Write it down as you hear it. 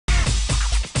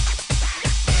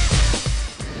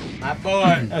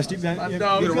Steve, is that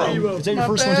your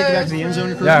first one taking back to the end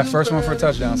zone? Yeah, first one for a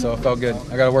touchdown, so it felt good.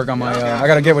 I got to work on my. I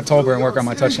got to get with Tolbert and work on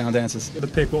my touchdown dances. The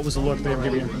pick, what was the look they were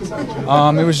giving you?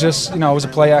 It was just, it was a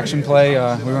play-action play.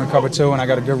 We were in cover 2, and I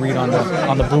got a good read on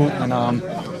the boot, and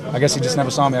I guess he just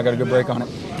never saw me. I got a good break on it.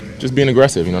 Just being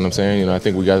aggressive, you know what I'm saying? I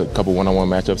think we got a couple one-on-one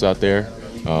matchups out there.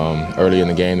 Early in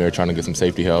the game, they were trying to get some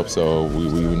safety help, so we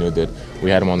knew that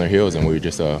we had them on their heels, and we were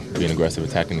just being aggressive,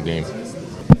 attacking the game.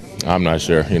 I'm not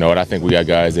sure. You know what? I think we got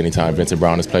guys anytime. Vincent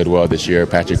Brown has played well this year.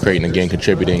 Patrick Creighton again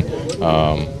contributing.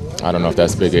 I don't know if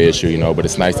that's a big issue, but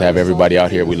it's nice to have everybody out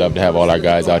here. We love to have all our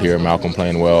guys out here. Malcolm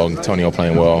playing well, Antonio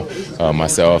playing well,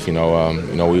 myself. We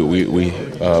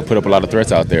put up a lot of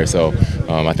threats out there, so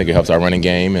I think it helps our running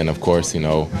game. And of course,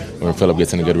 when Phillip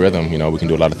gets in a good rhythm, we can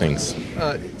do a lot of things.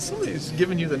 Somebody's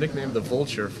given you the nickname the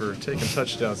Vulture for taking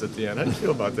touchdowns at the end. How do you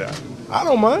feel about that? I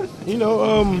don't mind.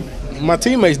 My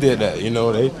teammates did that.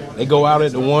 They go out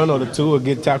at the 1 or the 2 or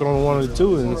get tackled on the 1 or the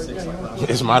 2, and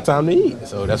it's my time to eat.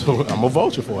 So that's what I'm a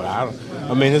vulture for it.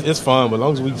 It's fun, but as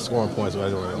long as we scoring points, I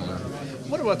don't really matter.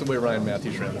 What about the way Ryan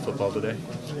Matthews ran the football today?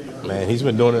 Man, he's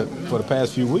been doing it for the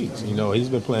past few weeks. He's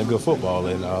been playing good football,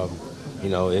 and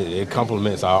it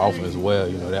complements our offense well.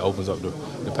 That opens up the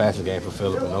passing game for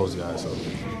Phillip and those guys. So,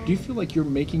 do you feel like you're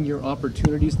making your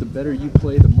opportunities? The better you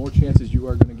play, the more chances you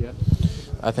are going to get.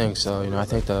 I think so. I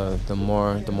think the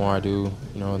more I do,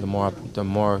 the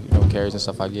more carries and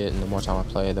stuff I get, and the more time I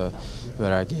play, the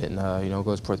better I get. And it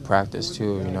goes with practice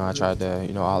too. I tried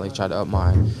to, Ollie tried to up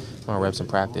my reps in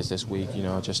practice this week.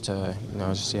 Just to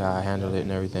see how I handled it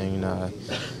and everything.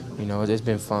 It's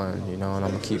been fun. And I'm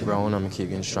gonna keep growing. I'm gonna keep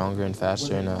getting stronger and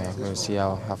faster, and we're gonna see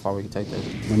how far we can take this.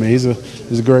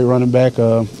 He's a great running back.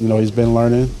 He's been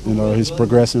learning. He's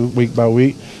progressing week by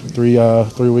week.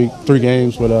 3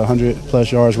 games with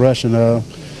 100+ yards rushing.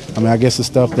 I guess the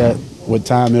stuff that with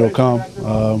time it'll come.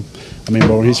 But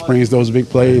when he springs those big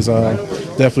plays,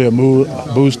 definitely a mood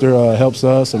booster, helps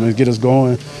us. Get us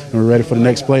going, and we're ready for the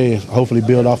next play. Hopefully,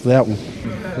 build off of that one.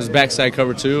 It was backside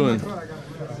cover 2,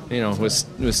 and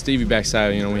with Stevie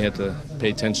backside, we had to pay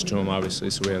attention to him obviously.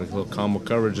 So we had a little combo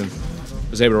coverage and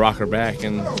was able to rock her back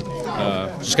and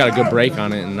just got a good break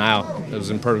on it. And now it was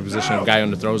in perfect position. If a guy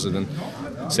underthrows it, then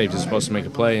safety's supposed to make a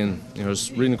play, and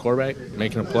just reading the quarterback,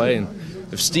 making a play. And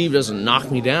if Steve doesn't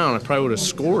knock me down, I probably would have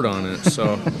scored on it.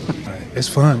 So it's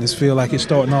fun. It's feel like it's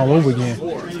starting all over again.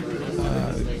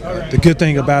 The good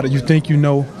thing about it,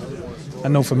 I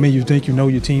know for me, you think you know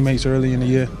your teammates early in the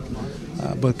year,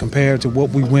 but compared to what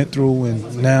we went through,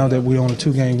 and now that we're on a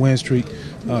 2-game win streak,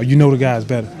 the guys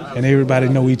better, and everybody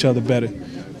know each other better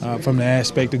from the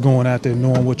aspect of going out there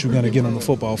knowing what you're going to get on the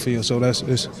football field. So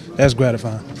that's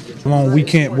gratifying. We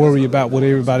can't worry about what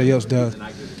everybody else does.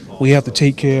 We have to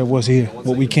take care of what's here,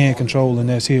 what we can control, and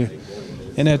that's here.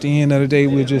 And at the end of the day,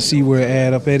 we'll just see where it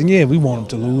add up at. And yeah, we want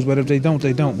them to lose, but if they don't,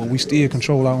 they don't. But we still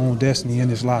control our own destiny in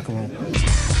this locker room.